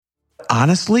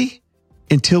honestly,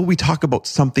 until we talk about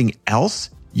something else,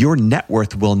 your net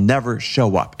worth will never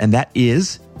show up. And that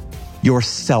is your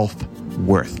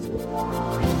self-worth.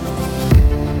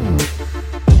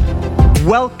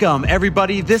 Welcome,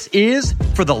 everybody. This is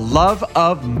For the Love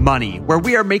of Money, where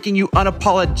we are making you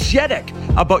unapologetic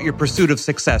about your pursuit of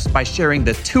success by sharing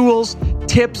the tools,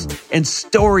 tips, and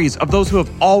stories of those who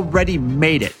have already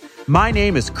made it. My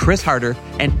name is Chris Harder,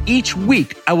 and each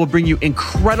week I will bring you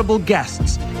incredible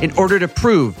guests in order to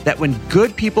prove that when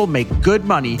good people make good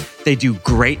money, they do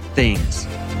great things.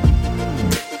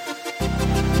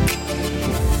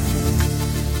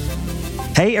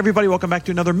 Hey, everybody, welcome back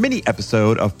to another mini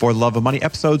episode of For the Love of Money,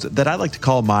 episodes that I like to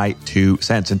call my 2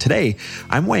 cents. And today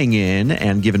I'm weighing in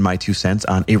and giving my 2 cents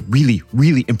on a really,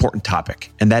 really important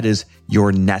topic, and that is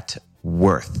your net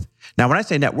worth. Now, when I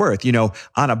say net worth,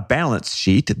 on a balance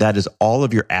sheet, that is all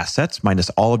of your assets minus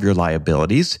all of your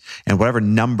liabilities, and whatever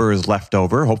number is left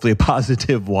over, hopefully a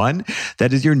positive one,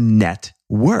 that is your net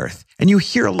worth. And you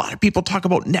hear a lot of people talk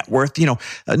about net worth.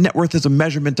 Net worth is a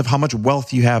measurement of how much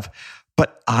wealth you have.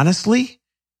 But honestly,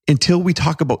 until we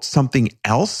talk about something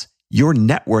else, your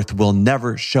net worth will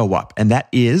never show up. And that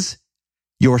is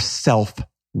your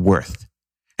self-worth.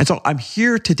 And so I'm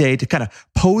here today to kind of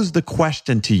pose the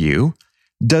question to you,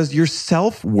 does your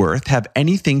self-worth have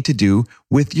anything to do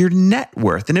with your net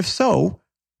worth? And if so,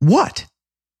 what?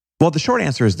 Well, the short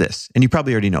answer is this, and you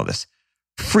probably already know this,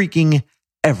 freaking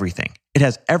everything. It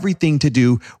has everything to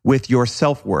do with your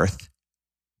self-worth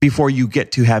before you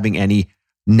get to having any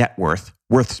net worth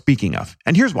speaking of.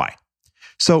 And here's why.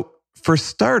 So for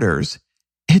starters,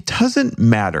 it doesn't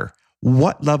matter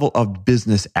what level of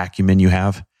business acumen you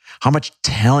have, how much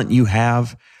talent you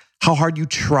have, how hard you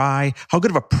try, how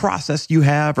good of a process you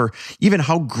have, or even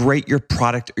how great your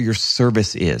product or your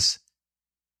service is.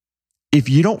 If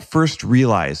you don't first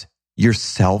realize your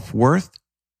self-worth,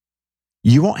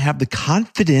 you won't have the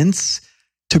confidence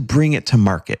to bring it to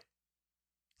market.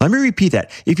 Let me repeat that.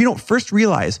 If you don't first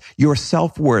realize your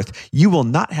self-worth, you will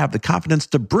not have the confidence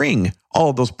to bring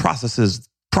all of those processes,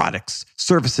 products,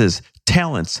 services,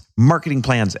 talents, marketing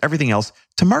plans, everything else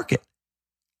to market.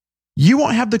 You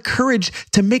won't have the courage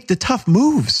to make the tough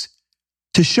moves,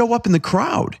 to show up in the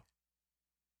crowd,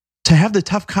 to have the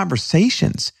tough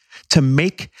conversations, to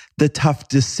make the tough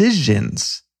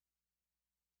decisions.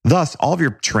 Thus, all of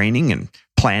your training and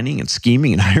planning and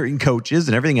scheming and hiring coaches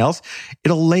and everything else,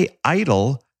 it'll lay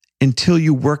idle until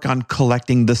you work on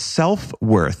collecting the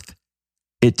self-worth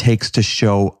it takes to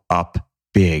show up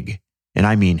big. And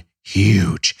I mean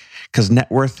huge. Because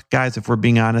net worth, guys, if we're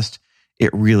being honest, it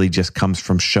really just comes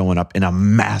from showing up in a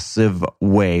massive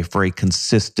way for a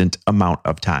consistent amount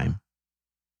of time.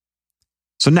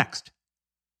 So next,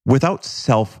 without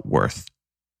self-worth,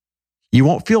 you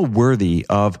won't feel worthy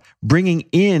of bringing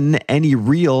in any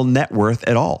real net worth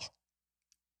at all.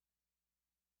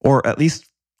 Or at least,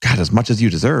 God, as much as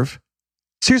you deserve.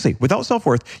 Seriously, without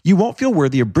self-worth, you won't feel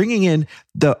worthy of bringing in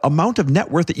the amount of net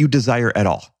worth that you desire at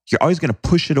all. You're always going to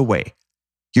push it away.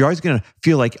 You're always going to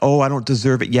feel like, oh, I don't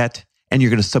deserve it yet. And you're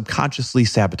going to subconsciously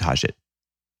sabotage it.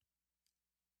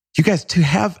 You guys, to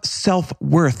have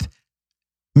self-worth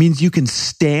means you can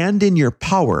stand in your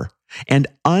power and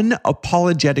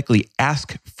unapologetically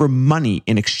ask for money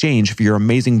in exchange for your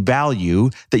amazing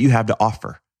value that you have to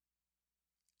offer.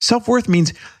 Self-worth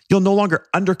means you'll no longer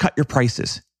undercut your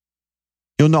prices.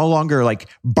 You'll no longer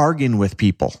bargain with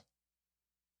people.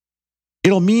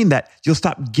 It'll mean that you'll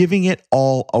stop giving it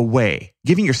all away,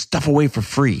 giving your stuff away for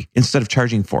free instead of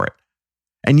charging for it.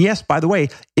 And yes, by the way,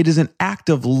 it is an act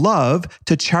of love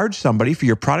to charge somebody for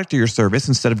your product or your service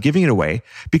instead of giving it away,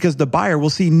 because the buyer will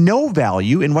see no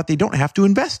value in what they don't have to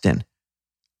invest in.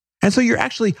 And so you're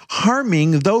actually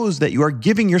harming those that you are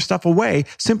giving your stuff away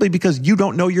simply because you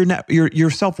don't know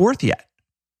your self-worth yet.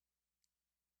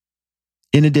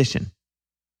 In addition,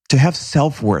 to have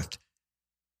self-worth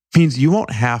means you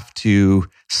won't have to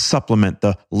supplement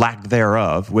the lack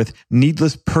thereof with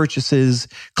needless purchases,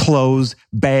 clothes,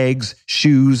 bags,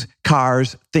 shoes,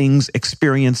 cars, things,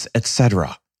 experience,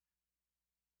 etc.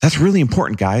 That's really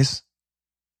important, guys.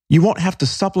 You won't have to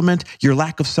supplement your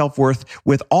lack of self-worth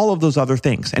with all of those other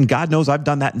things. And God knows I've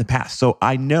done that in the past, so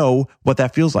I know what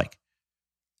that feels like.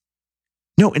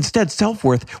 No, instead,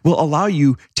 self-worth will allow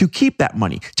you to keep that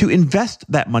money, to invest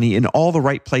that money in all the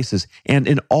right places and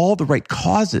in all the right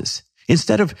causes,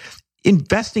 instead of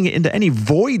investing it into any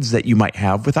voids that you might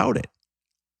have without it.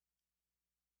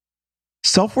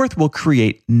 Self-worth will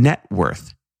create net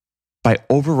worth by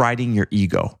overriding your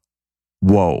ego.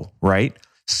 Whoa, right?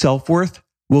 Self-worth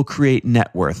will create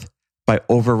net worth by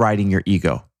overriding your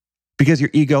ego. Because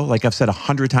your ego, like I've said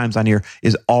 100 times on here,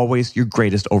 is always your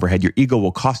greatest overhead. Your ego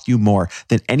will cost you more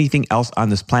than anything else on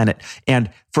this planet. And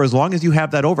for as long as you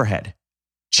have that overhead,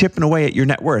 chipping away at your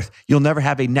net worth, you'll never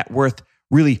have a net worth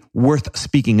really worth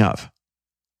speaking of.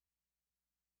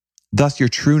 Thus, your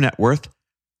true net worth,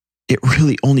 it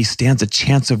really only stands a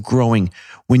chance of growing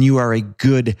when you are a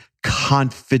good,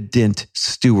 confident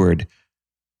steward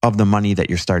of the money that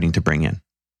you're starting to bring in.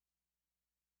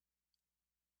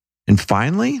 And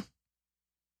finally,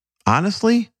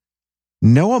 honestly,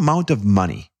 no amount of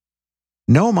money,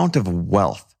 no amount of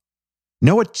wealth,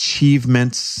 no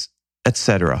achievements,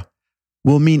 etc.,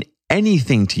 will mean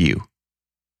anything to you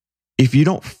if you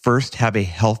don't first have a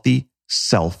healthy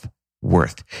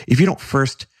self-worth. If you don't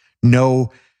first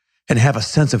know and have a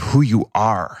sense of who you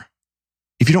are,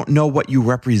 if you don't know what you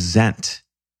represent,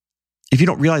 if you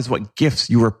don't realize what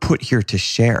gifts you were put here to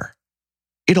share,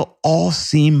 it'll all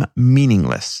seem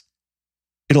meaningless.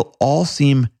 It'll all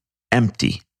seem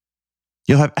empty.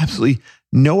 You'll have absolutely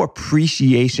no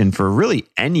appreciation for really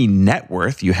any net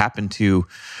worth you happen to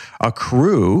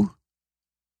accrue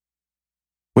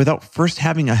without first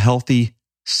having a healthy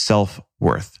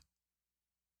self-worth.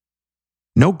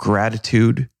 No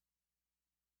gratitude.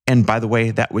 And by the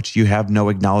way, that which you have no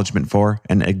acknowledgement for,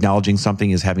 and acknowledging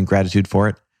something is having gratitude for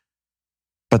it.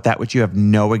 But that which you have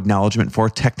no acknowledgement for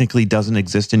technically doesn't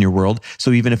exist in your world.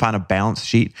 So even if on a balance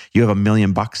sheet you have $1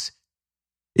 million,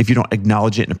 if you don't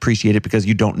acknowledge it and appreciate it because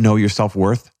you don't know your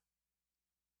self-worth,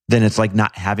 then it's like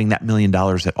not having that $1 million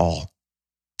at all.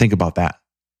 Think about that.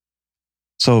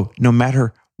 So no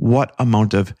matter what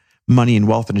amount of money and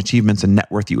wealth and achievements and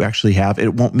net worth you actually have,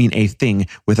 it won't mean a thing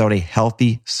without a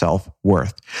healthy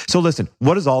self-worth. So listen,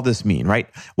 what does all this mean, right?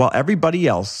 While everybody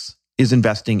else is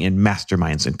investing in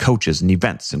masterminds and coaches and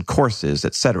events and courses,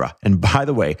 etc. And by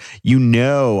the way, you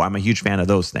know I'm a huge fan of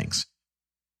those things.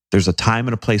 There's a time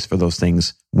and a place for those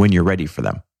things when you're ready for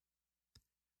them.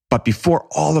 But before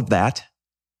all of that,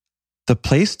 the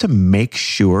place to make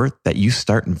sure that you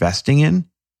start investing in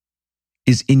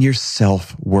is in your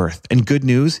self-worth. And good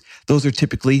news, those are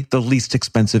typically the least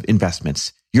expensive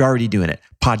investments. You're already doing it.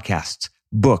 Podcasts,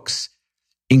 books,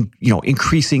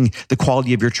 increasing the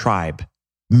quality of your tribe,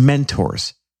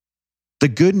 mentors. The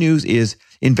good news is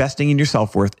investing in your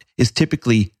self-worth is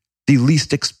typically the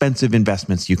least expensive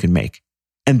investments you can make.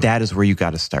 And that is where you got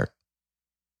to start.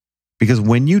 Because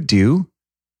when you do,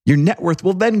 your net worth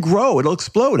will then grow. It'll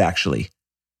explode, actually.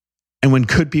 And when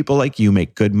good people like you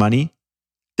make good money,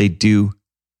 they do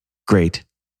great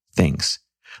things.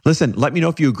 Listen, let me know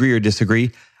if you agree or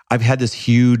disagree. I've had this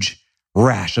huge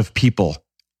rash of people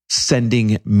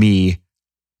sending me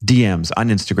DMs on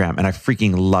Instagram, and I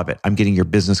freaking love it. I'm getting your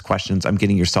business questions. I'm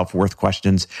getting your self-worth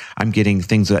questions. I'm getting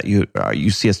things that you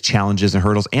see as challenges and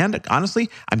hurdles. And honestly,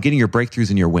 I'm getting your breakthroughs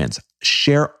and your wins.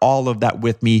 Share all of that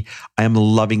with me. I am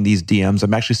loving these DMs.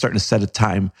 I'm actually starting to set a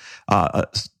time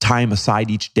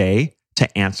aside each day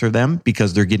to answer them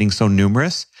because they're getting so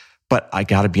numerous. But I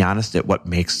got to be honest, it's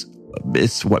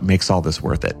what makes all this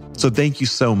worth it. So thank you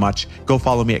so much. Go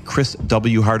follow me at Chris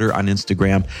W. Harder on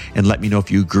Instagram and let me know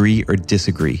if you agree or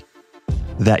disagree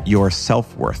that your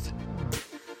self-worth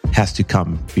has to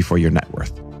come before your net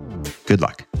worth. Good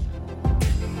luck.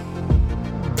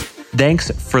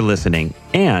 Thanks for listening.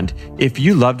 And if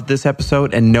you loved this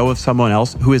episode and know of someone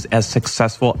else who is as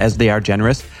successful as they are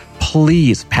generous,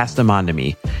 please pass them on to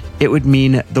me. It would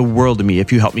mean the world to me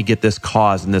if you help me get this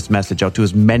cause and this message out to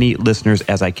as many listeners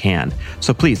as I can.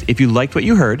 So please, if you liked what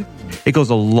you heard, it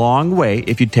goes a long way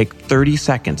if you take 30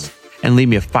 seconds and leave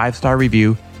me a 5-star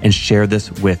review and share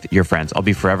this with your friends. I'll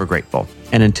be forever grateful.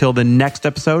 And until the next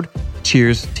episode,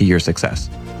 cheers to your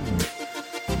success.